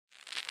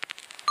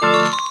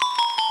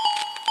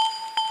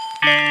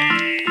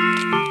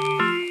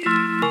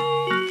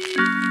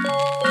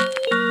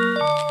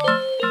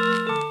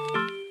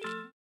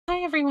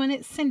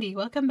it's Cindy.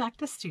 Welcome back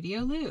to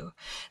Studio Lou.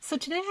 So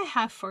today I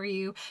have for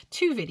you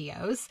two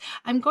videos.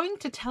 I'm going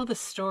to tell the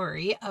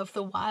story of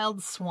the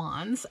wild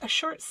swans, a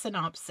short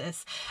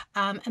synopsis,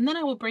 and then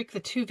I will break the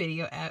two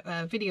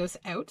videos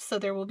out. So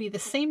there will be the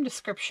same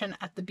description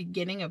at the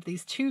beginning of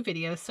these two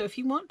videos. So if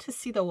you want to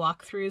see the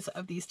walkthroughs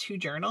of these two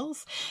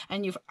journals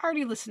and you've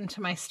already listened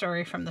to my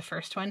story from the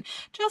first one,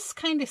 just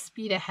kind of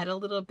speed ahead a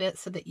little bit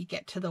so that you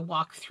get to the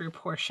walkthrough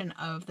portion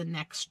of the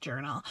next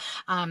journal.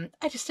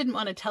 I just didn't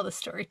want to tell the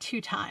story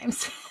two times.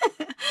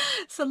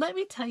 So let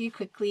me tell you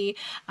quickly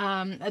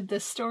the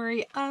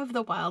story of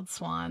The Wild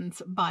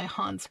Swans by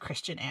Hans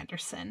Christian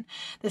Andersen.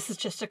 This is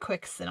just a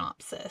quick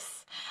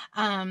synopsis.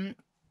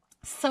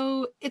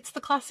 So it's the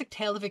classic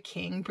tale of a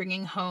king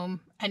bringing home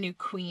a new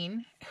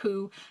queen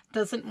who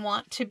doesn't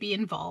want to be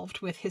involved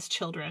with his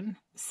children.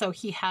 So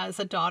he has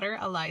a daughter,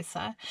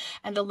 Eliza,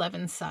 and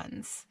 11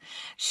 sons.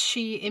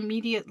 She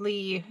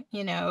immediately,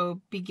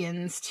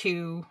 begins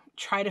to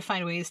try to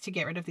find ways to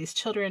get rid of these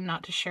children,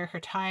 not to share her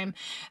time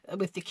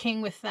with the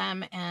king with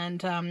them.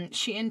 And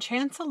she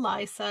enchants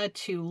Eliza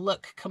to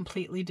look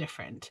completely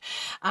different.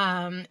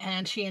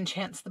 And she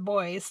enchants the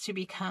boys to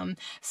become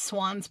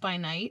swans by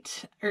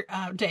night, or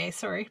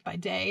by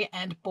day,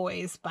 and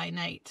boys by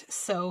night.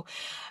 So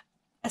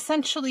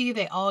essentially,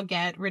 they all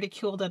get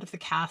ridiculed out of the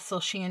castle.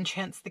 She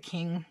enchants the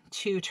king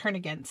to turn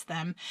against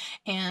them,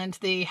 and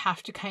they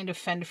have to kind of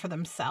fend for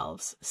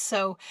themselves.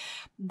 So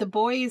the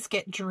boys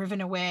get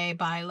driven away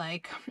by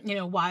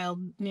wild,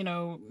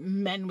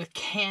 men with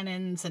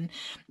cannons and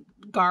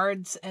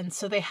guards, and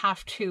so they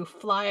have to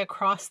fly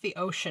across the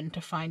ocean to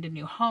find a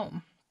new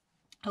home.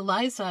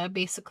 Eliza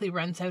basically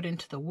runs out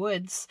into the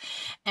woods,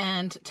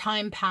 and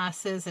time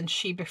passes and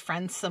she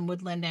befriends some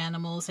woodland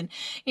animals, and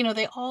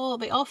they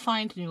all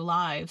find new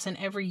lives. And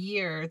every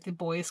year the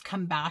boys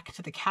come back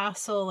to the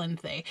castle and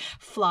they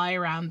fly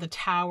around the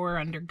tower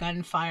under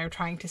gunfire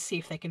trying to see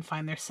if they can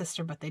find their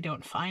sister, but they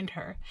don't find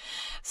her.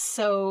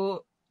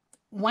 So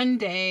one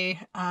day,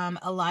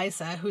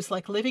 Eliza, who's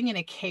living in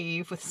a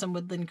cave with some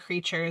woodland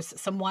creatures,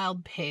 some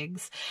wild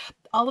pigs,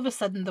 all of a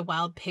sudden the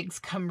wild pigs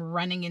come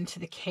running into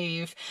the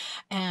cave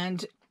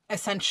and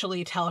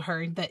essentially tell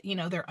her that,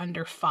 they're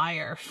under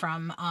fire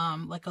from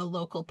a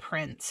local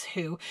prince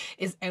who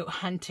is out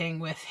hunting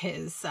with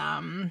his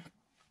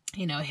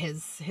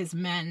his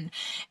men.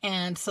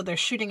 And so they're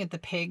shooting at the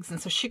pigs.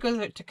 And so she goes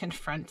out to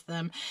confront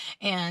them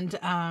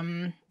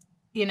and,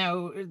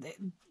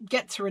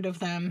 gets rid of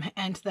them.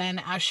 And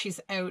then as she's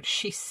out,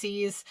 she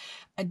sees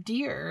a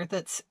deer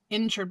that's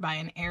injured by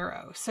an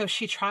arrow. So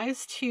she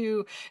tries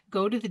to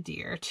go to the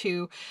deer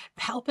to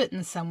help it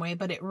in some way,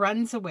 but it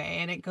runs away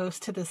and it goes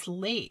to this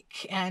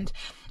lake. And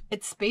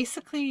it's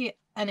basically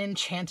an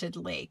enchanted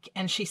lake.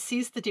 And she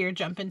sees the deer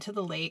jump into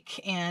the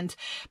lake and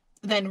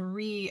then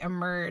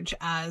re-emerge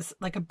as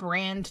a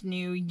brand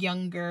new,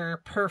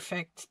 younger,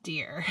 perfect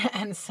deer.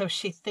 And so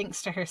she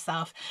thinks to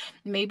herself,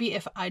 maybe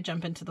if I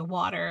jump into the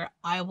water,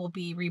 I will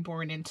be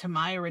reborn into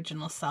my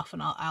original self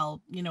and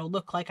I'll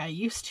look like I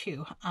used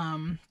to.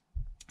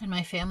 And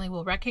my family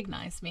will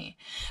recognize me.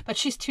 But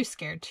she's too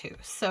scared to.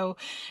 So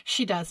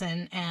she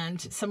doesn't,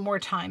 and some more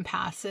time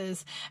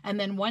passes. And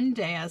then one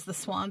day, as the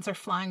swans are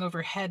flying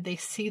overhead, they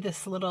see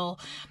this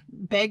little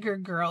beggar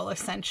girl,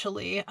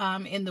 essentially,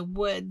 in the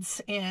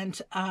woods.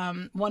 And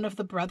one of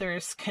the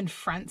brothers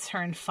confronts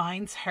her and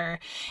finds her.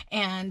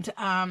 And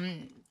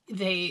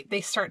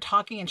they start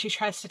talking, and she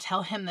tries to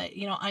tell him that,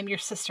 I'm your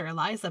sister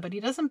Eliza, but he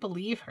doesn't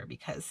believe her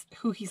because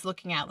who he's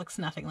looking at looks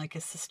nothing like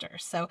his sister.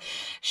 So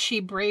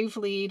she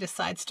bravely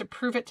decides to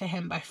prove it to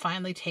him by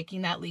finally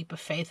taking that leap of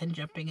faith and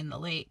jumping in the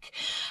lake.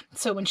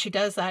 So when she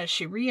does that,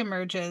 she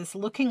reemerges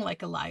looking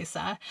like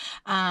Eliza.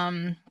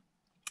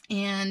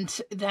 And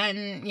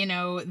then,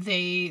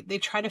 they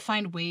try to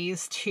find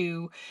ways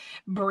to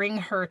bring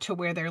her to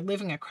where they're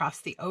living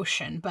across the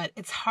ocean. But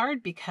it's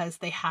hard because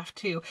they have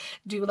to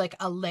do a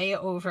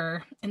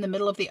layover in the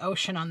middle of the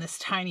ocean on this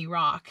tiny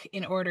rock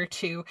in order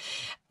to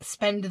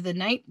spend the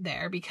night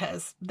there,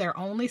 because they're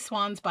only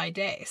swans by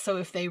day. So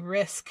if they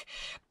risk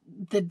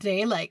the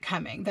daylight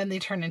coming, then they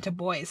turn into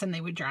boys and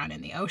they would drown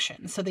in the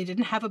ocean. So they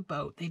didn't have a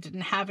boat. They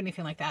didn't have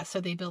anything like that. So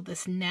they build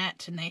this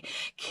net and they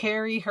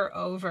carry her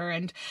over,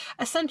 and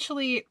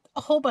essentially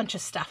a whole bunch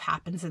of stuff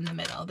happens in the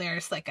middle.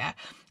 There's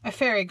a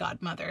fairy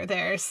godmother.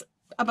 There's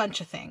a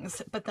bunch of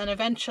things. But then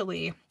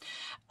eventually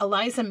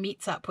Eliza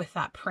meets up with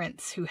that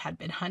prince who had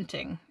been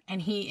hunting,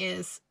 and he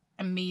is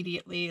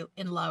immediately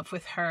in love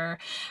with her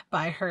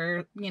by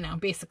her,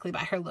 basically by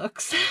her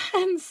looks.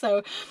 And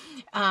so,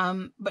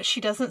 but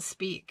she doesn't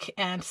speak.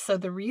 And so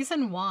the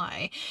reason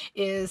why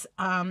is,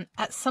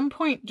 at some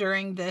point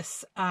during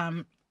this,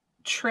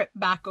 trip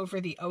back over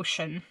the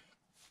ocean,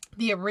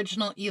 the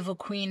original evil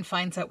queen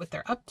finds out what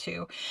they're up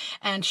to,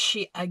 and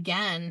she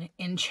again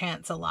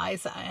enchants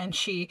Eliza, and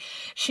she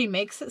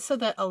makes it so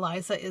that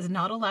Eliza is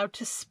not allowed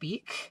to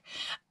speak,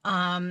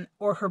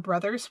 or her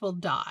brothers will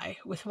die,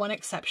 with one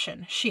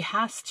exception. She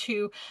has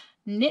to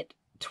knit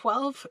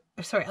 12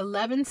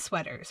 11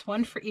 sweaters,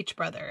 one for each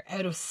brother,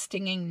 out of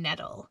stinging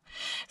nettle.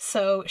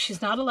 So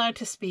she's not allowed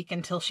to speak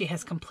until she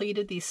has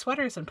completed these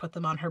sweaters and put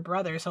them on her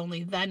brothers.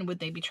 Only then would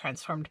they be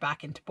transformed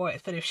back into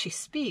boys. But if she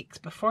speaks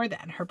before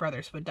then, her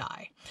brothers would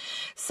die.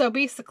 So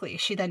basically,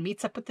 she then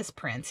meets up with this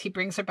prince. He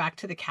brings her back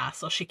to the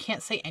castle. She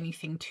can't say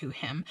anything to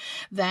him.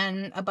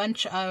 Then a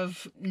bunch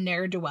of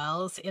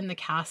ne'er-do-wells in the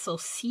castle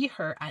see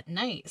her at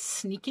night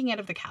sneaking out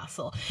of the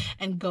castle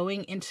and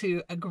going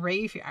into a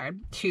graveyard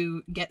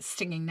to get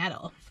stinging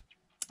nettle.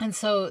 And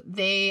so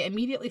they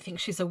immediately think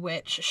she's a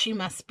witch. She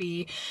must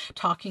be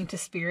talking to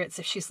spirits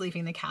if she's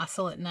leaving the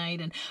castle at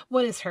night. And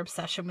what is her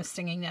obsession with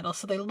stinging nettle?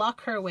 So they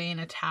lock her away in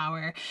a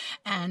tower.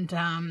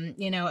 And,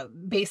 you know,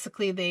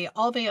 basically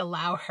all they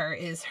allow her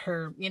is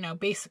her, you know,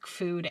 basic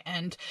food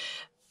and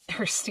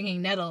her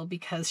stinging nettle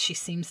because she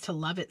seems to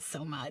love it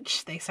so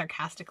much, they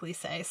sarcastically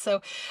say.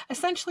 So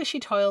essentially she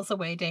toils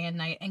away day and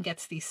night and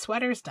gets these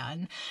sweaters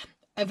done.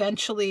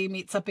 Eventually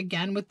meets up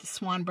again with the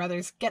Swan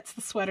brothers, gets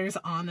the sweaters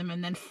on them,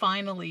 and then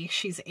finally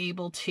she's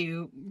able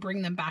to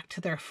bring them back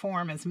to their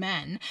form as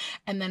men.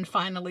 And then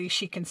finally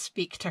she can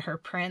speak to her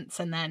prince,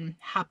 and then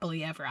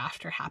happily ever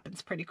after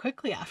happens pretty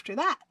quickly after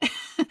that.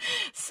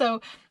 So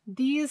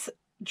these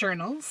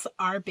journals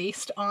are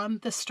based on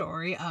the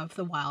story of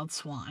the Wild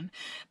Swan.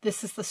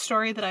 This is the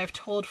story that I've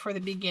told for the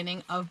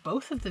beginning of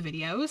both of the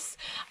videos,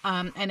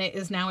 and it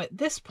is now at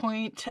this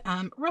point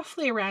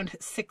roughly around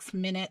 6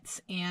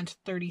 minutes and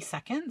 30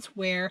 seconds,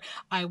 where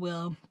I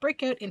will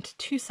break out into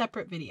 2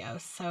 separate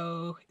videos.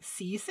 So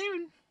see you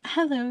soon.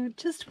 Hello,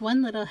 just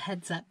one little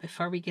heads up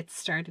before we get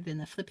started in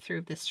the flip through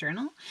of this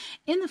journal.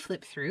 In the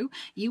flip through,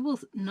 you will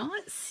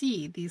not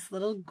see these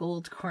little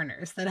gold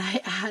corners that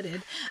I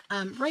added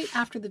right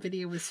after the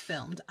video was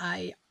filmed.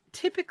 I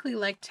typically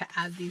like to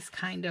add these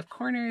kind of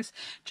corners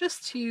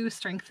just to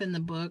strengthen the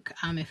book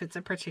if it's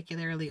a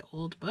particularly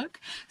old book.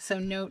 So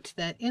note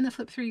that in the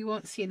flip through you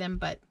won't see them,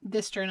 but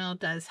this journal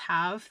does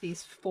have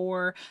these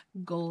 4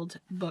 gold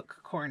book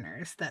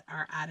corners that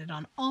are added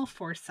on all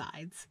 4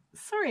 sides.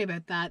 Sorry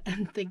about that,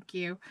 and thank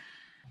you.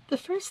 The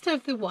first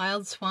of the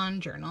Wild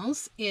Swan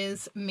journals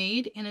is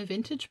made in a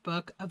vintage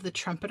book of the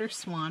Trumpeter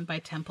Swan by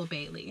Temple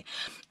Bailey.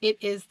 It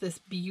is this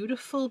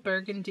beautiful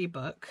burgundy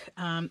book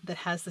that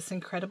has this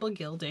incredible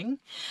gilding.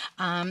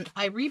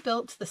 I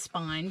rebuilt the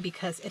spine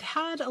because it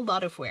had a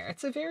lot of wear.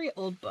 It's a very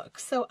old book,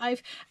 so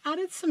I've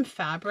added some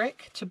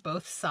fabric to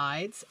both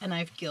sides and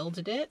I've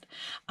gilded it.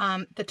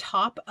 The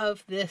top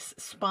of this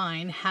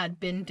spine had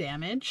been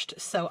damaged,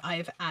 so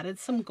I've added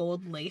some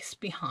gold lace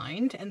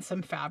behind and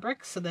some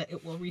fabric so that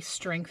it will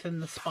strengthen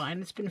the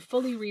spine. It's been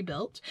fully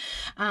rebuilt,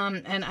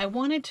 and I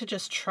wanted to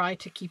just try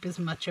to keep as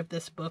much of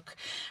this book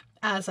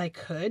as I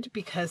could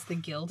because the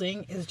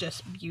gilding is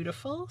just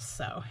beautiful.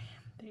 So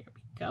there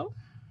we go.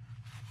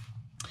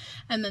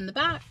 And then the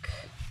back.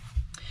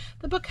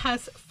 The book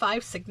has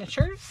 5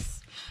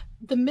 signatures.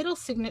 The middle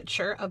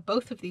signature of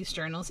both of these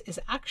journals is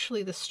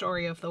actually the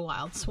story of the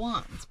Wild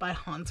Swans by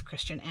Hans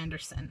Christian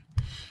Andersen.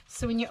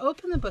 So when you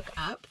open the book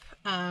up,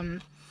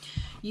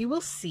 you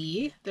will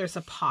see there's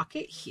a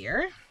pocket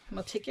here.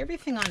 We'll take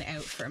everything on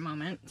out for a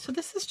moment. So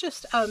this is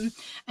just an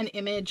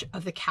image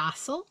of the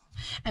castle,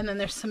 and then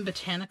there's some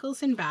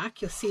botanicals in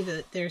back. You'll see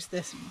that there's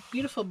this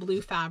beautiful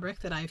blue fabric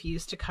that I've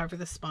used to cover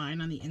the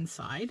spine on the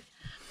inside.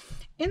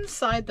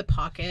 Inside the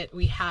pocket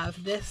we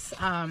have this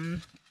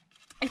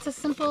it's a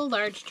simple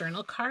large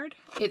journal card.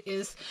 It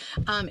is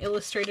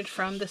illustrated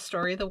from the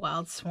story The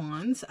Wild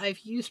Swans. I've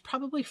used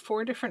probably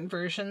 4 different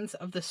versions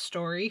of the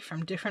story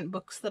from different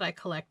books that I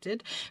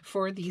collected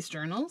for these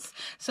journals.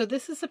 So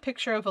this is a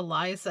picture of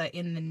Eliza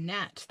in the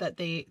net that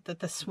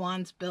the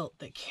swans built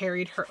that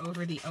carried her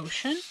over the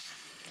ocean.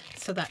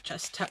 So that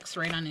just tucks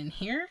right on in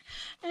here.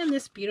 And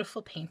this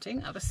beautiful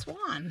painting of a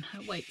swan,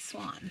 a white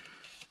swan.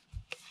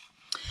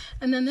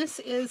 And then this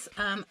is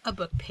a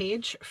book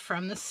page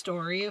from the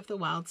story of the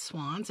Wild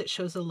Swans. It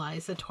shows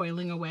Eliza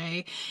toiling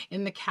away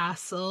in the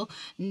castle,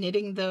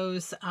 knitting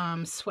those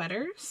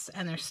sweaters.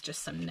 And there's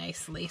just some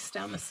nice lace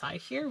down the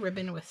side here,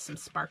 ribbon with some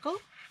sparkle.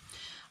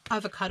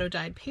 Avocado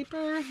dyed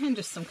paper and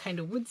just some kind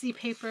of woodsy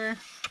paper.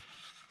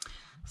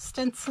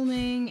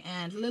 Stenciling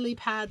and lily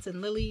pads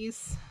and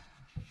lilies.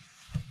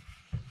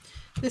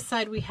 This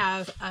side we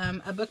have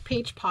a book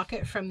page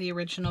pocket from the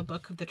original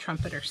book of the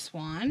Trumpeter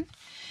Swan.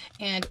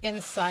 And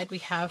inside we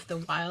have the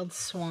Wild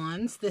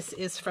Swans. This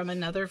is from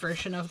another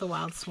version of the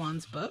Wild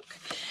Swans book.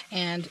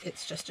 And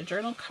it's just a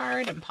journal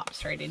card and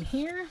pops right in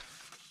here.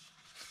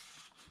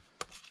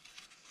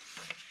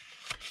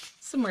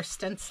 Some more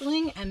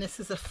stenciling, and this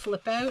is a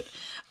flip out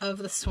of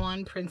the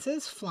swan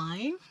princes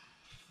flying.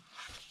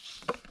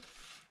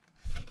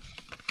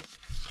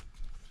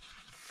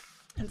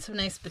 And some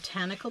nice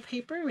botanical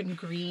paper in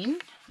green.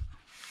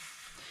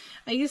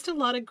 I used a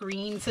lot of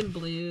greens and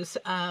blues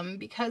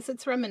because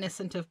it's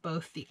reminiscent of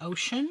both the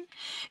ocean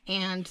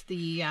and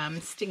the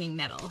stinging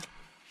nettle.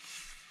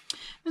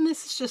 And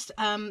this is just,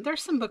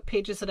 there's some book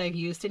pages that I've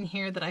used in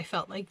here that I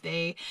felt like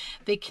they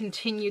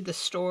continued the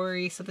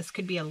story. So this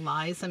could be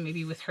Eliza,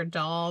 maybe with her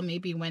doll,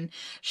 maybe when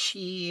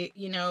she,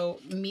 you know,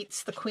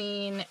 meets the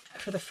queen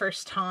for the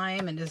first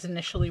time and is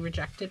initially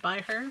rejected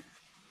by her.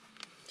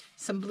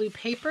 Some blue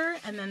paper,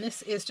 and then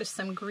this is just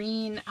some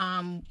green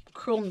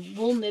crewel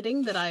wool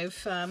knitting that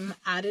I've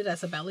added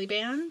as a belly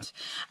band.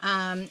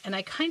 And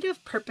I kind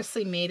of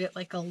purposely made it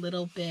like a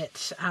little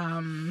bit...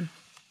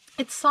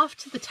 it's soft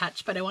to the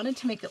touch, but I wanted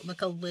to make it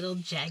look a little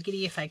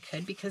jaggedy if I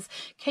could, because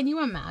can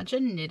you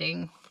imagine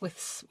knitting with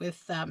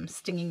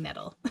stinging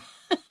nettle?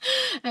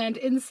 And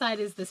inside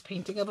is this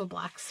painting of a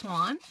black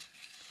swan.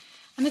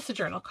 And it's a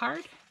journal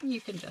card.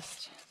 You can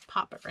just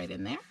pop it right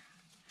in there.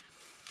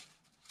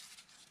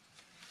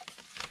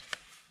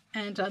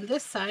 And on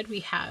this side we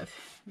have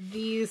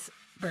these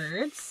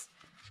birds.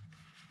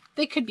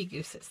 They could be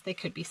gooses, they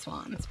could be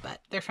swans,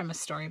 but they're from a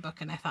storybook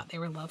and I thought they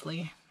were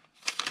lovely.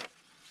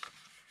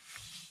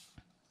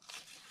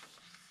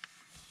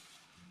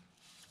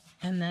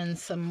 And then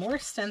some more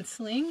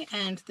stenciling,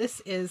 and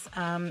this is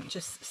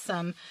just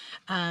some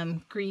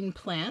green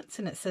plants,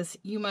 and it says,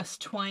 "You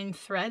must twine,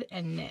 thread,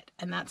 and knit,"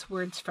 and that's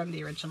words from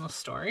the original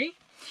story.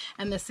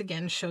 And this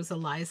again shows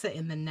Eliza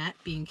in the net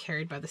being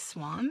carried by the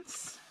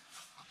swans.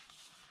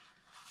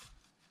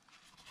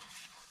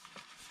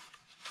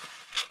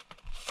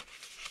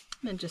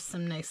 And then just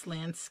some nice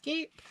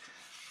landscape,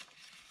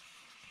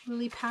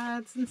 lily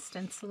pads and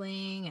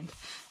stenciling, and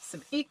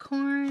some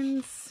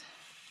acorns.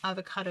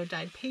 Avocado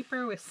dyed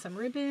paper with some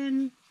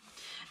ribbon.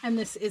 And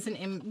this is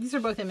these are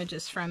both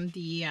images from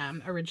the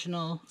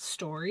original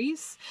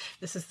stories.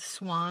 This is the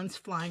swans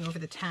flying over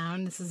the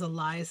town. This is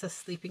Eliza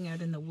sleeping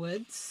out in the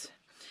woods.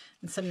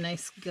 And some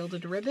nice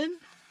gilded ribbon.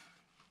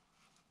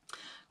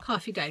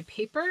 Coffee dyed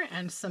paper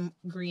and some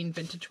green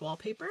vintage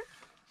wallpaper.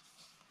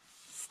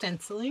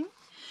 Stenciling.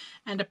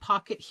 And a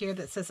pocket here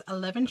that says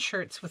 11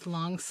 shirts with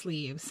long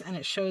sleeves, and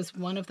it shows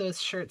one of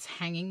those shirts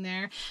hanging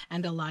there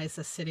and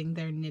Eliza sitting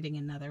there knitting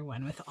another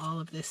one with all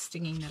of this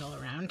stinging nettle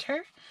around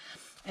her.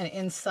 And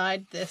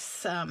inside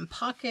this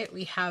pocket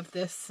we have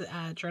this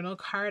journal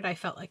card. I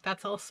felt like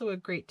that's also a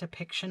great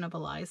depiction of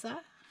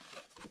Eliza.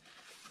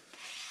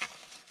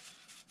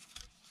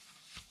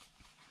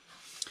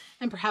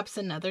 And perhaps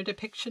another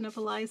depiction of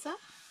Eliza.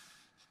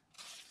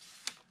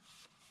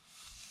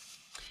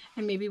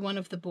 And maybe one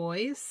of the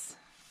boys.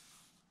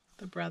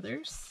 The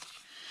brothers.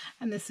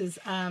 And this is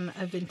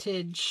a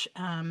vintage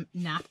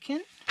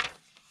napkin,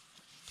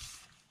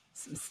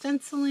 some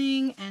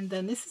stenciling, and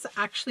then this is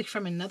actually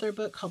from another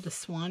book called The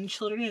Swan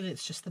Children, and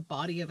it's just the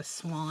body of a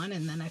swan,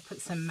 and then I put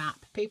some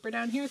map paper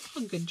down here. It's a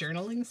good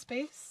journaling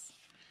space.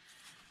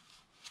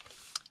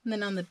 And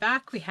then on the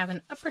back we have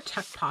an upper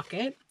tuck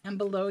pocket, and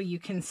below you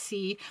can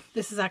see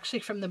this is actually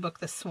from the book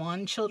The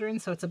Swan Children,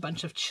 so it's a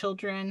bunch of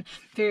children,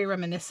 very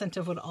reminiscent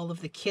of what all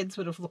of the kids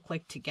would have looked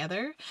like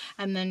together.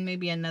 And then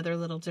maybe another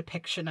little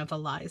depiction of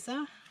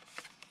Eliza.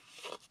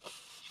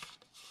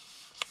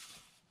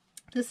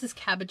 This is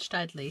cabbage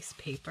dyed lace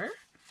paper.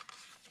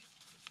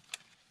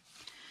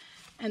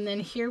 And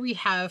then here we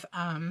have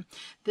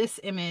this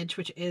image,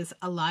 which is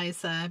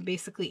Eliza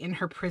basically in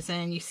her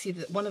prison. You see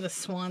one of the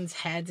swan's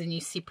heads, and you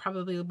see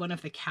probably one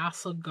of the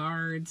castle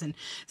guards and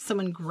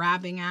someone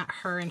grabbing at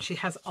her, and she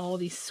has all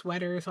these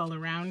sweaters all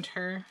around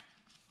her.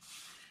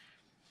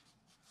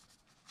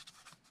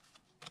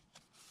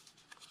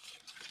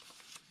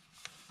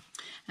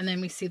 And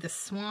then we see the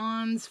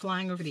swans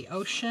flying over the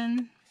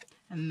ocean,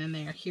 and then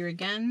they are here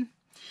again.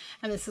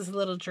 And this is a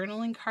little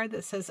journaling card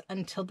that says,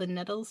 "Until the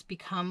nettles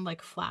become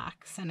like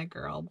flax," and a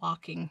girl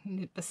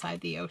walking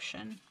beside the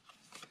ocean.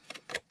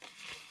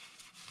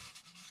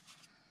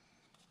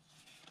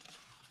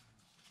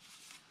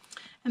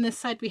 And this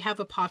side we have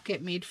a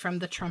pocket made from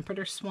the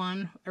Trumpeter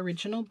Swan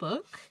original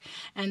book.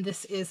 And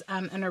this is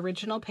an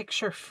original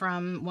picture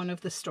from one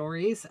of the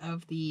stories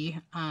of the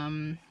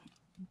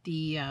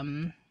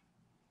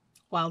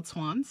wild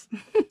swans.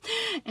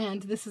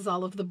 And this is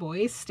all of the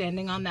boys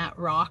standing on that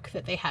rock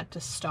that they had to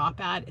stop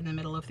at in the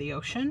middle of the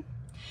ocean.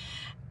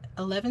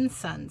 11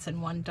 sons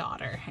and 1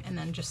 daughter, and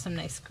then just some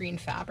nice green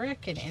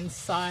fabric. And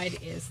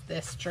inside is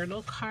this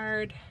journal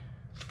card.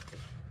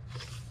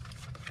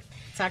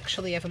 It's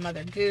actually of a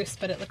mother goose,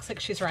 but it looks like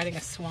she's riding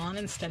a swan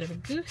instead of a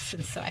goose,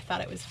 and so I thought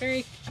it was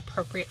very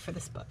appropriate for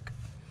this book.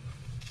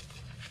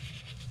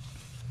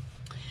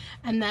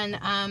 And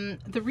then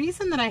the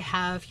reason that I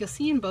have, you'll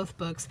see in both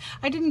books,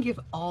 I didn't give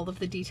all of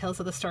the details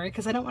of the story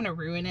because I don't want to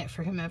ruin it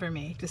for whomever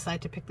may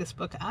decide to pick this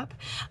book up.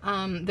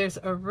 There's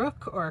a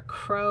rook or a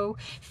crow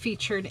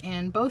featured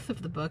in both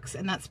of the books,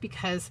 and that's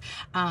because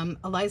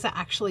Eliza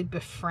actually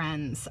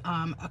befriends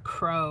a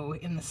crow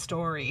in the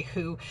story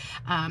who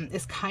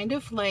is kind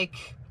of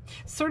like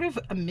sort of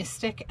a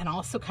mystic and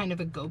also kind of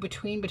a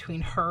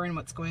go-between her and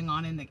what's going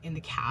on in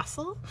the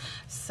castle.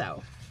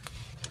 So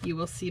you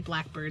will see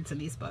blackbirds in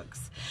these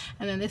books.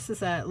 And then this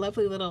is a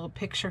lovely little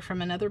picture from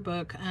another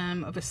book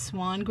of a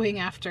swan going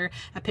after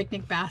a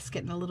picnic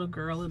basket and a little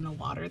girl in the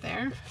water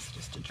there. It's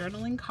just a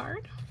journaling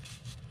card.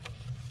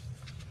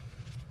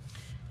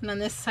 And on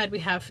this side we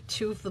have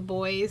two of the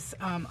boys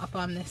up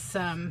on this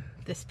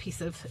this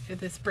piece of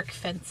this brick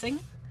fencing.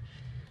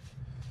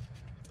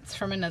 It's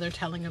from another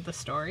telling of the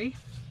story.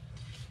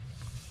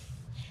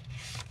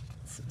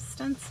 Some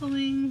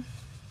stenciling.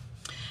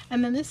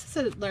 And then this is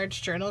a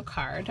large journal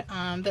card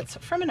that's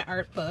from an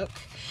art book,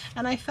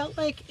 and I felt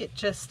like it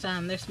just,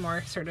 there's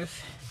more sort of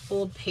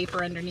old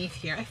paper underneath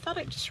here. I thought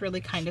it just really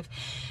kind of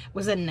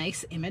was a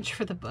nice image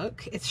for the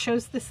book. It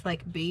shows this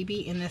like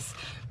baby in this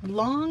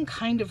long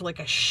kind of like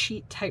a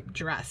sheet type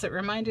dress. It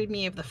reminded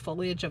me of the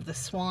foliage of the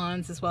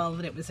Swans as well,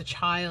 that it was a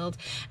child,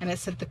 and it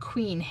said the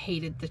queen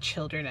hated the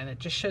children, and it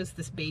just shows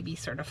this baby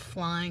sort of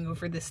flying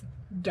over this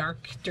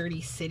dark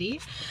dirty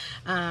city,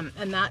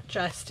 and that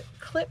just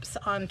clips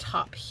on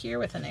top here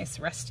with a nice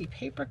rusty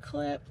paper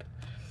clip.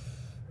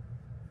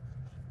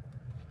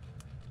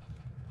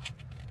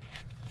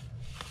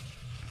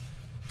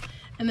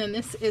 And then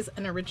this is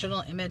an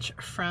original image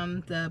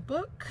from the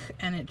book,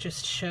 and it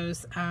just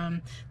shows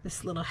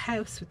this little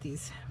house with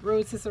these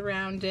roses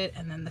around it,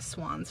 and then the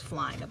swans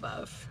flying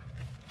above.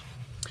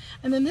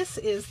 And then this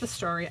is the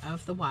story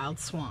of the wild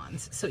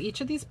swans. So each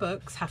of these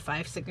books have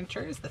 5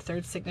 signatures. The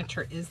 3rd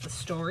signature is the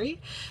story.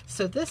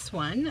 So this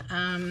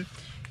one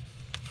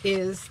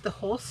is the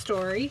whole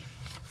story.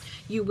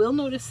 You will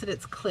notice that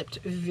it's clipped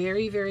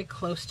very, very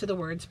close to the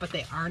words, but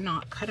they are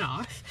not cut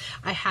off.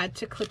 I had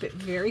to clip it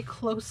very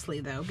closely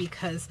though,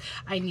 because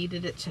I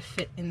needed it to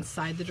fit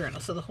inside the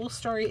journal. So the whole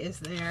story is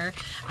there.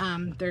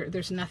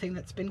 There's nothing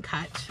that's been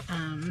cut.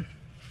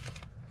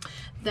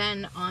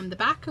 Then on the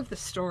back of the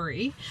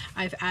story,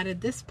 I've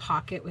added this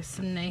pocket with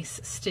some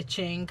nice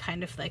stitching,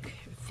 kind of like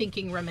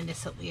thinking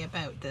reminiscently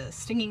about the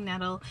stinging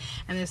nettle.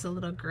 And there's a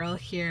little girl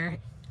here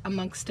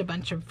amongst a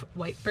bunch of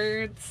white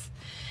birds.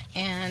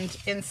 And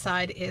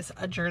inside is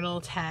a journal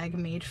tag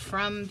made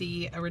from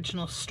the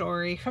original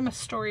story, from a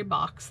story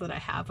box that I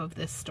have of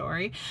this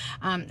story.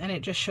 And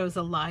it just shows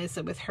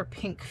Eliza with her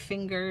pink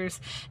fingers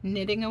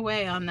knitting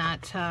away on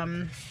that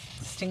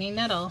stinging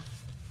nettle.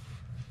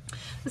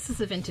 This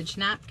is a vintage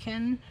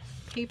napkin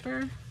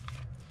paper.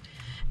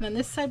 And on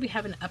this side we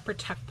have an upper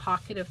tuck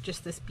pocket of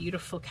just this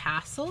beautiful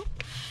castle,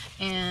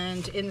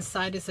 and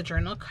inside is a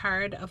journal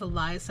card of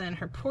Eliza and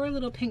her poor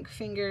little pink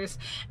fingers,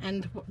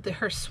 and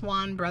her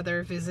swan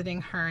brother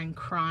visiting her and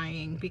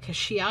crying because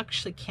she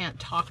actually can't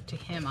talk to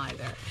him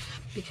either,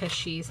 because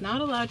she's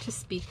not allowed to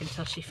speak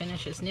until she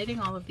finishes knitting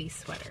all of these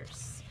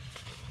sweaters.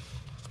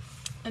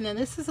 And then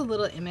this is a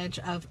little image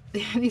of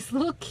these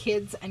little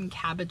kids and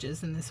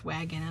cabbages in this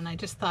wagon, and I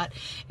just thought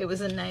it was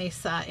a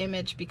nice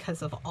image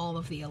because of all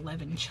of the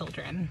 11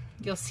 children.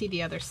 You'll see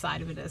the other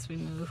side of it as we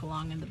move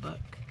along in the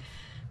book.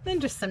 Then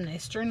just some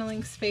nice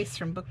journaling space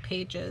from book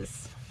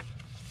pages.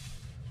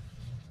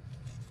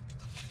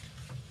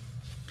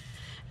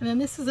 And then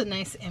this is a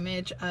nice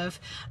image of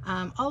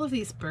all of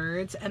these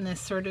birds and this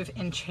sort of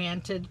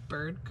enchanted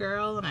bird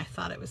girl, and I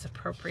thought it was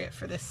appropriate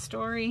for this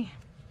story.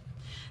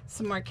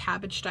 Some more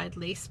cabbage dyed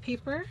lace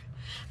paper,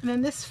 and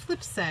then this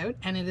flips out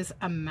and it is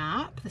a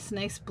map, this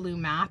nice blue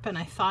map, and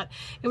I thought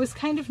it was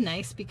kind of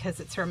nice because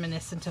it's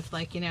reminiscent of,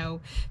 like, you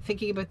know,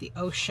 thinking about the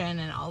ocean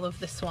and all of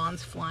the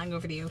swans flying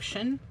over the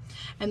ocean.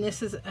 And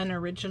this is an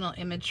original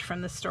image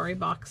from the story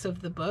box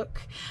of the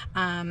book,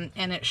 and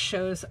it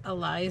shows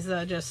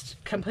Eliza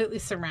just completely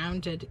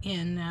surrounded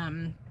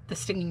in the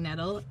stinging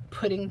nettle,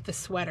 putting the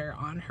sweater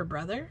on her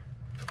brother.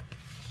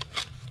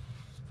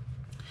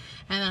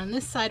 And on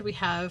this side we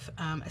have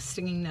a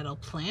stinging nettle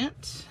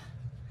plant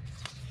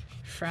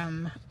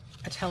from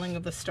a telling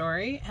of the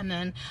story. And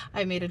then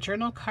I made a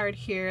journal card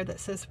here that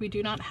says, "We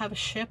do not have a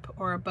ship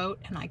or a boat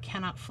and I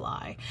cannot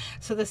fly."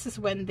 So this is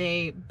when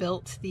they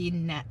built the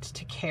net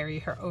to carry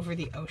her over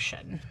the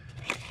ocean.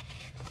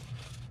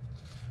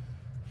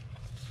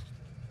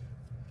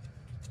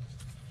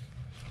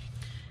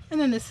 And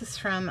then this is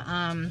from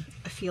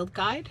a field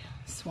guide,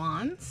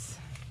 Swans.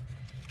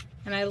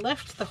 And I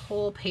left the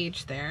whole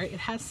page there. It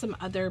has some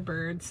other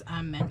birds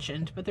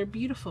mentioned, but they're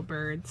beautiful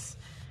birds.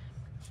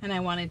 And I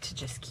wanted to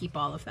just keep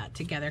all of that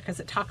together because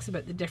it talks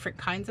about the different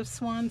kinds of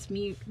swans,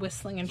 mute,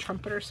 whistling, and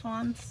trumpeter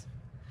swans.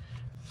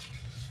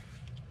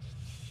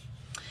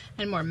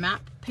 And more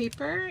map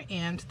paper,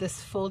 and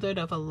this folded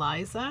of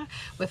Eliza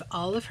with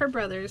all of her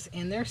brothers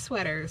in their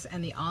sweaters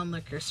and the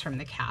onlookers from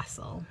the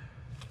castle.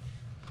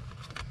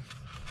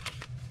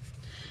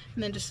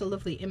 And then just a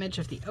lovely image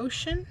of the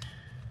ocean.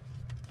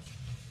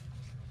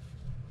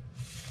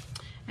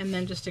 And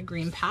then just a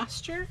green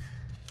pasture,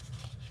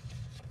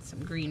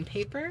 some green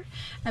paper.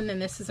 And then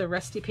this is a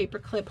rusty paper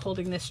clip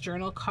holding this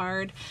journal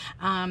card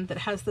that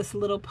has this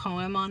little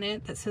poem on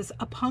it that says,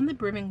 "Upon the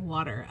brimming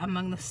water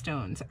among the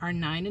stones are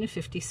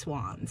 59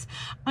 swans,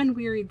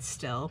 unwearied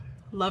still.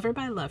 Lover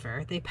by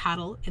lover, they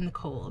paddle in the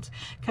cold.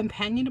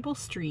 Companionable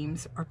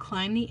streams or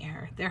climb the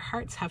air, their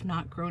hearts have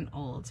not grown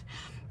old.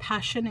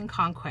 Passion and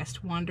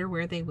conquest wander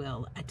where they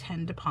will,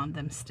 attend upon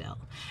them still."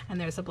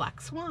 And there's a black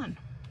swan.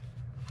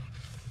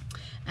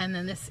 And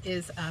then this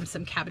is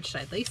some cabbage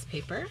dyed lace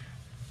paper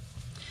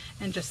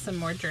and just some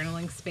more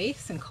journaling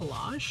space and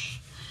collage.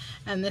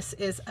 And this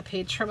is a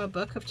page from a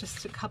book of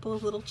just a couple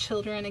of little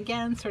children.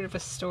 Again, sort of a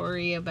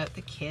story about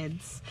the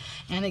kids.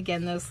 And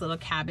again, those little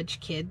cabbage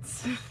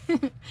kids.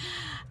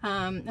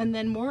 And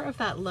then more of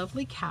that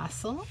lovely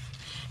castle.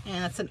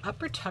 And it's an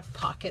upper tuck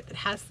pocket that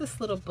has this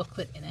little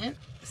booklet in it.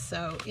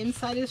 So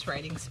inside is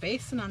writing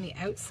space, and on the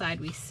outside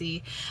we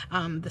see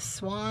the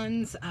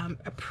Swans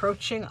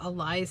approaching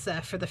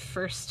Eliza for the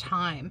first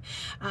time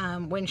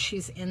when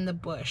she's in the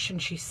bush,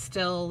 and she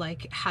still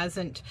like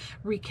hasn't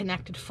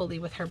reconnected fully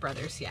with her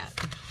brothers yet.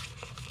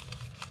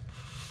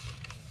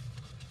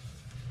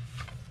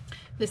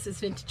 This is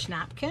Vintage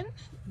Napkin.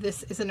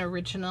 This is an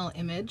original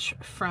image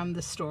from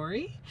the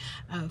story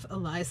of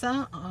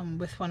Eliza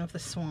with one of the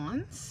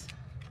swans.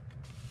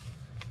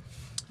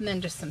 And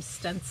then just some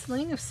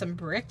stenciling of some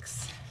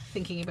bricks,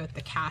 thinking about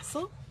the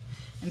castle,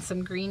 and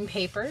some green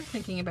paper,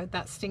 thinking about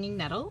that stinging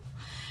nettle.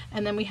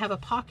 And then we have a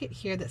pocket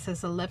here that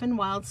says 11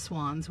 wild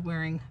swans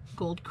wearing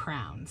gold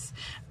crowns.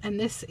 And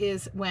this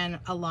is when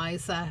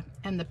Eliza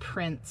and the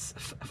prince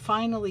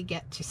finally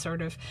get to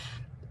sort of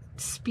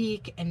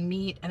speak and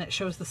meet, and it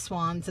shows the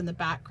swans in the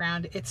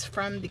background. It's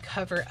from the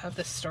cover of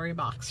the story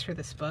box for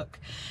this book,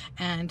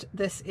 and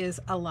this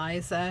is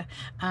Eliza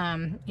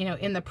you know,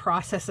 in the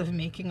process of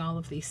making all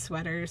of these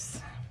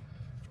sweaters.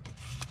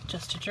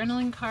 Just a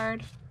journaling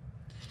card.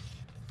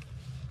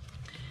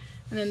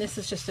 And then this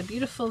is just a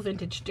beautiful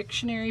vintage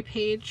dictionary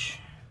page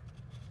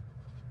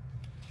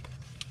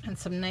and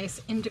some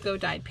nice indigo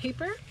dyed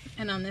paper.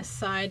 And on this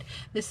side,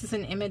 this is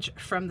an image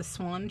from the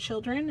Swan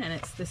children, and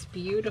it's this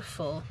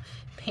beautiful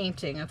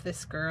painting of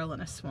this girl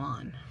and a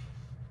swan.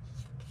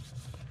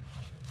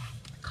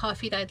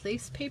 Coffee dyed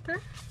lace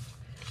paper.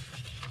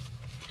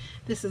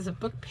 This is a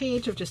book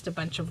page of just a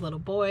bunch of little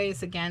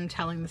boys, again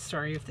telling the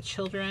story of the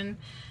children.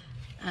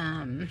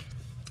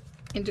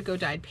 Indigo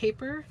dyed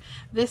paper.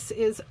 This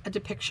is a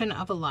depiction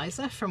of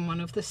Eliza from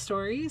one of the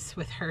stories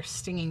with her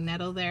stinging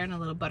nettle there and a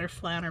little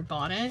butterfly on her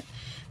bonnet.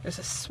 There's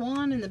a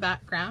swan in the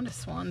background, a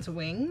swan's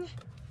wing.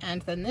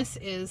 And then this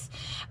is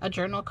a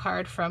journal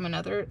card from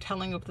another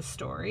telling of the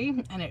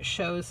story, and it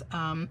shows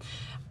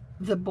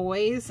the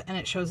boys, and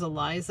it shows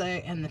Eliza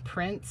and the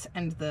prince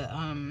and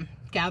the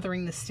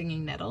gathering the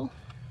stinging nettle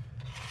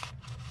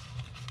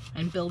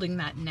and building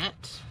that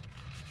net.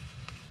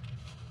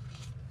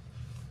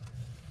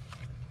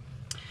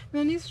 And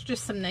then these are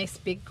just some nice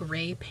big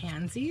gray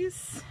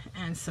pansies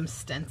and some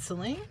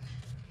stenciling.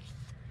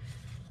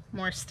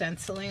 More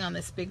stenciling on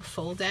this big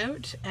fold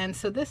out. And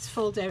so this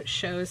fold out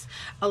shows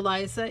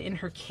Eliza in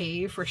her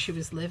cave where she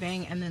was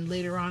living, and then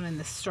later on in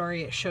the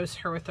story it shows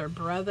her with her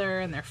brother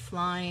and they're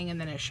flying, and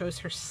then it shows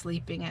her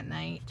sleeping at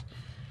night.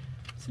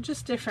 So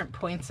just different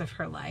points of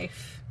her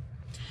life.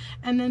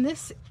 And then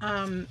this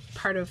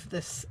part of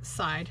this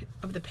side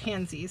of the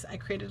pansies, I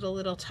created a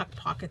little tuck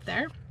pocket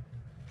there.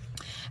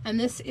 And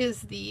this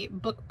is the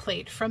book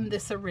plate from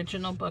this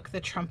original book,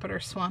 The Trumpeter,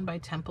 Swan by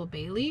Temple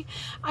Bailey.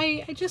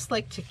 I just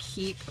like to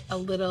keep a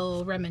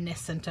little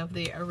reminiscent of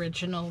the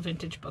original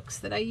vintage books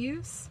that I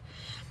use.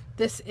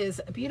 This is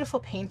a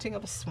beautiful painting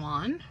of a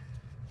swan.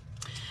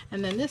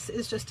 And then this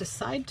is just a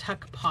side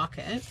tuck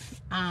pocket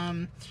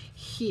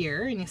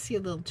here, and you see a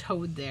little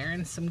toad there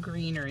and some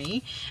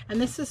greenery.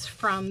 And this is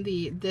from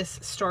this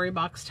story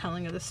box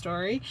telling of the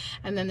story.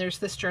 And then there's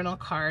this journal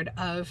card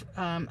of,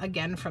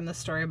 again, from the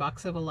story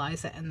box of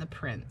Eliza and the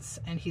prince,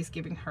 and he's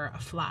giving her a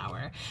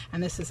flower.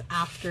 And this is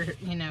after,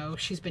 you know,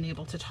 she's been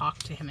able to talk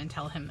to him and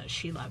tell him that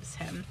she loves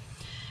him.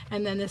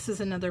 And then this is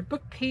another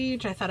book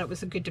page. I thought it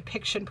was a good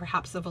depiction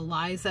perhaps of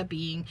Eliza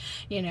being,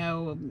 you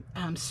know,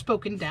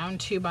 spoken down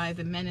to by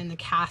the men in the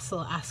castle,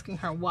 asking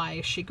her why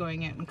is she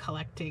going out and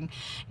collecting,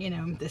 you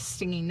know, this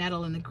stinging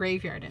nettle in the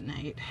graveyard at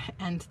night.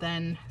 And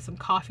then some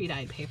coffee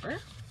dyed paper.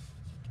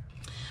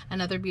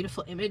 Another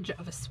beautiful image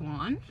of a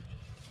swan.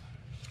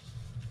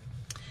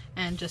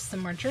 And just some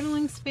more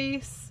journaling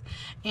space.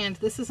 And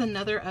this is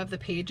another of the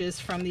pages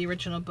from the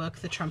original book,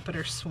 The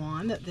Trumpeter,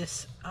 Swan, that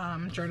this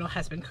journal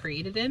has been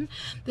created in.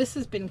 This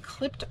has been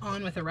clipped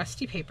on with a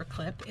rusty paper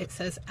clip. It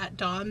says, "At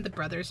dawn, the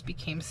brothers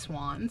became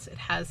swans." It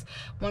has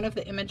one of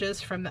the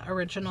images from the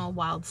original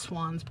Wild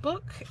Swans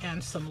book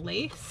and some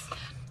lace.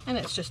 And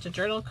it's just a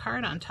journal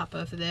card on top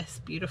of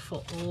this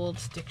beautiful old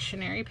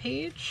dictionary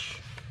page.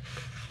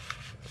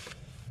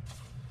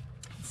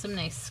 Some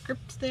nice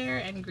script there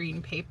and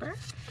green paper.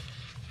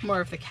 More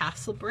of the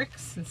castle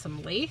bricks and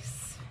some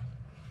lace.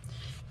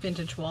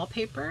 Vintage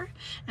wallpaper.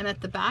 And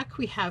at the back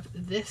we have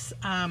this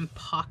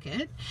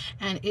pocket,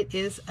 and it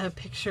is a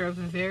picture of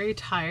a very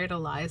tired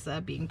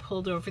Eliza being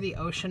pulled over the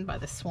ocean by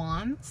the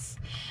swans.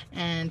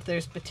 And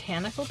there's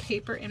botanical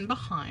paper in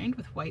behind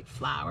with white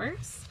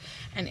flowers.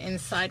 And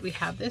inside we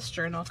have this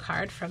journal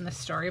card from the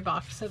story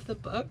box of the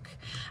book,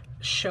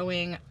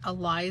 showing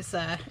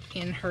Eliza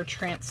in her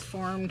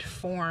transformed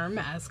form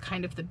as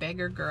kind of the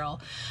beggar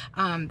girl,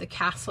 the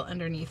castle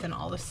underneath and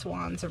all the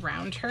swans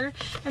around her.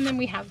 And then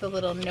we have the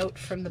little note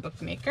from the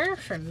bookmaker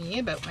from me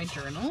about my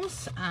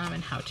journals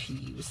and how to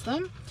use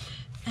them.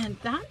 And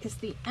that is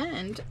the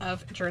end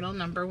of journal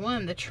number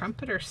 1, the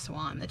Trumpeter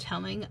Swan, the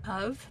telling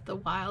of the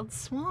wild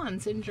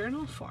swans in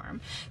journal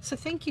form. So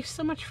thank you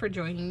so much for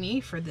joining me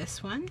for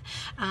this one.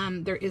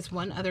 There is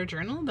one other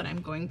journal that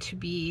I'm going to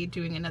be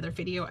doing another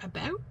video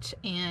about,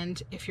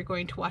 and if you're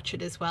going to watch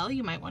it as well,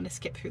 you might want to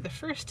skip through the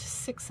first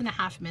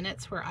 6.5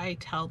 minutes where I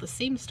tell the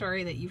same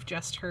story that you've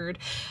just heard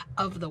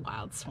of the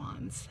wild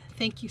swans.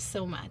 Thank you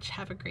so much.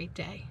 Have a great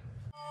day.